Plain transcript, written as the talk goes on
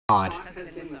Todd.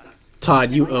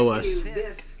 Todd, you owe us.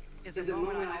 This is a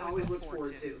moment I always look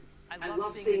forward to. I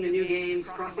love seeing the new games,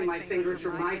 crossing my fingers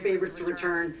for my favorites to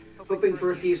return, hoping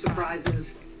for a few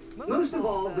surprises. Most of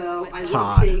all, though, I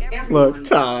love seeing everyone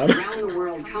around the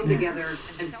world come together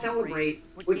and celebrate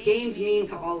what games mean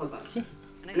to all of us.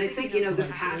 And I think, you know, this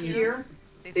past year,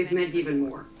 they've meant even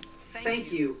more.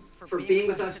 Thank you for being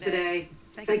with us today.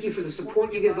 Thank you for the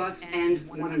support you give us and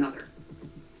one another.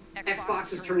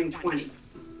 Xbox is turning 20.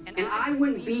 And I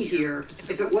wouldn't be here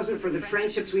if it wasn't for the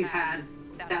friendships we've had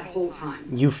that whole time.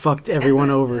 You fucked everyone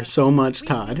over so much,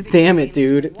 Todd. Damn it,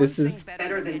 dude. This is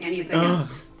better than anything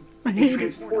else. They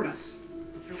transport us.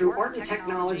 Through art and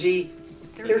technology,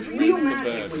 there's real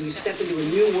magic when you step into a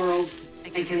new world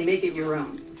and can make it your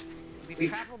own.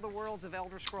 We've traveled the worlds of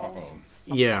Elder Scrolls.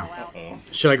 Yeah.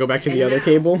 Should I go back to the other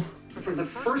cable? For the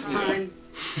first time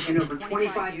in over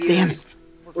 25 years. Damn it.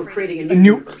 We're creating a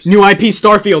new IP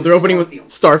Starfield. They're opening with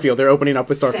Starfield. They're opening up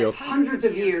with Starfield. Hundreds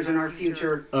of years in our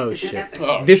future. Oh shit.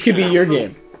 This could be your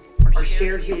game. Our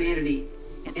shared humanity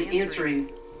and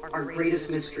answering our greatest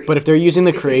mystery. But if they're using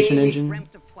the creation engine,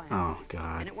 oh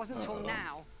god.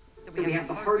 We have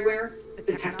the hardware,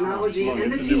 the technology,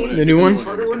 and the team. The new one?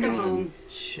 Harder work at home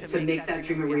to make that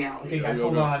dream a reality. Okay, guys,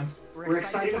 hold on. We're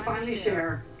excited to finally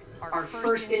share our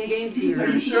first in-game teaser. Are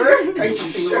you sure? Are you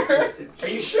sure? Are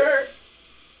you sure?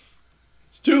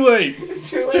 It's too late. It's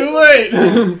too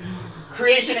late.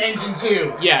 Creation Engine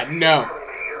 2. Yeah, no.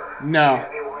 No.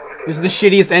 This is the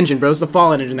shittiest engine, bro. It's the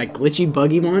Fallout engine, that glitchy,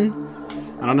 buggy one.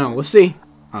 I don't know. Let's see.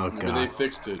 Oh god. Maybe they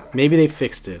fixed it. Maybe they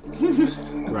fixed it.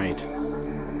 Right.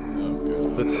 Oh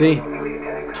god. Let's see.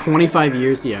 25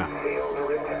 years, yeah.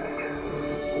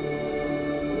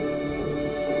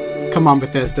 Come on,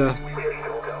 Bethesda.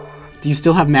 Do you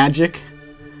still have magic?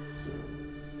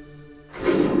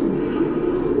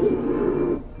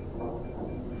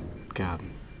 God.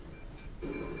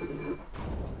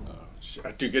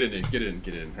 Dude, get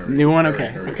in. Hurry. New one? Hurry, Okay.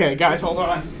 hurry. Okay, guys, hold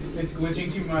on. It's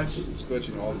glitching too much. It's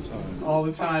glitching all the time. All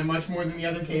the time, much more than the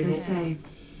other cable. They say,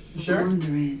 Sure? the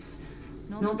wonder is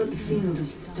not that the field of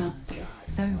stars is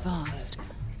so vast,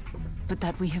 but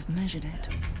that we have measured it.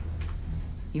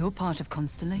 You're part of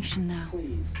Constellation now.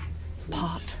 Please.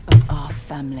 Part of our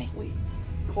family. Please.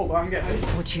 Hold on, guys.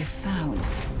 What you've found,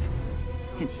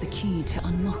 it's the key to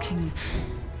unlocking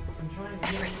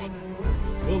everything.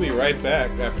 We'll be right back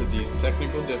after these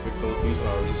technical difficulties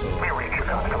are resolved.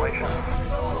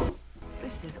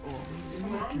 This is all we've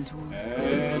been working towards.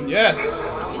 And yes!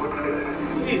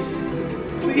 Please.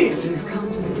 Please. we've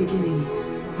come to the beginning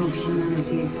of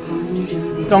humanity's final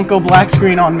journey. Don't go black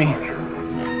screen on me.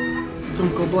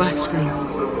 Don't go black screen.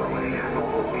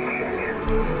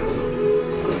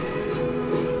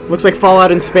 Looks like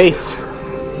Fallout in space.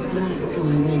 That's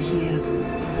why we're here.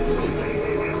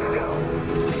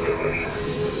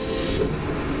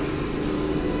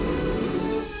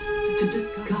 To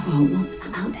discover what's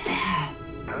out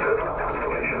there.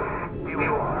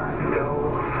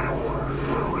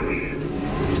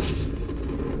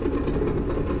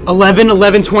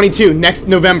 11/11/22. Next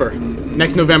November.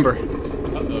 Next November.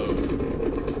 Uh-oh.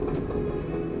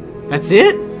 That's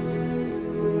it?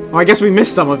 Well, I guess we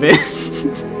missed some of it.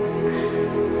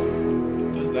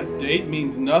 That date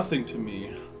means nothing to me.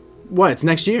 What? It's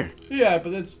next year. Yeah,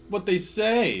 but that's what they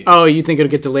say. Oh, you think it'll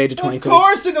get delayed to 23? Of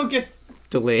course it'll get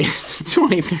Delayed to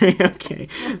 23. Okay.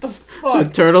 What the So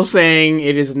fuck? Turtle's saying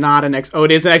it is not an Oh,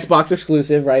 it is an Xbox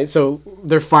exclusive, right? So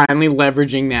they're finally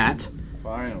leveraging that.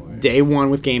 Finally. Day one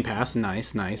with Game Pass.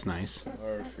 Nice. Starfield.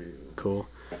 Cool.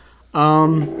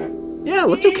 Yeah, it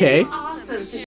looked okay. Awesome.